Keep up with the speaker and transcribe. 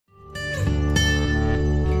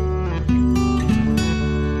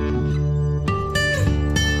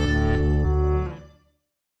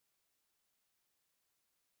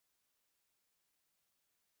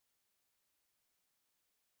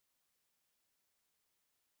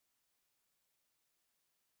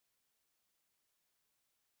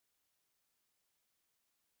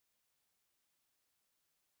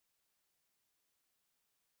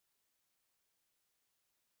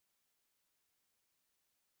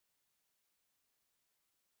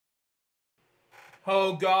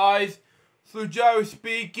Hello guys, so Joe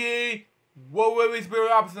speaking. What will we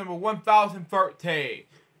spirit episode number 1013?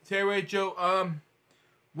 Today we do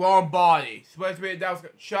wrong body. So let's read it down,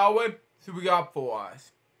 shall we? So we got for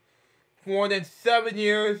us. For more than 7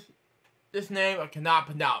 years, this name I cannot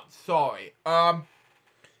pronounce, sorry.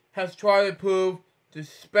 Has tried to prove to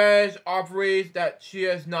Spanish authorities that she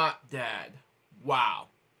is not dead. Wow.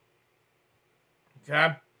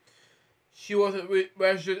 Okay. She wasn't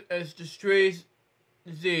registered as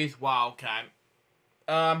disease. Wow. Okay.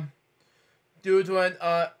 Due to an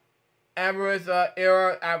amorous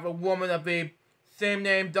error after a woman of the same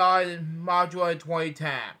name died in Madrid in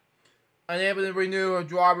 2010. Unable to renew her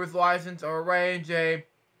driver's license or arrange a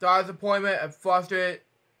doctor's appointment and frustrated.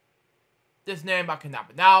 This name I cannot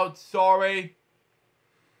pronounce. Sorry.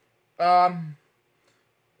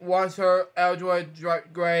 Once her elderly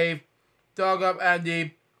grave dug up and the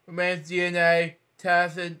remains DNA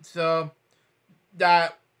tested so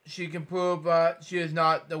that she can prove she is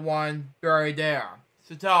not the one buried there.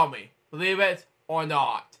 So tell me, believe it or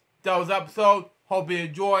not. That was the episode. Hope you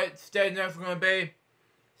enjoy it. Stay next one gonna be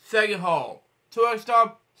second home. Till next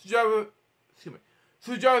time,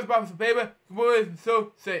 subscribe about some paper,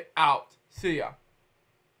 so say out. See ya.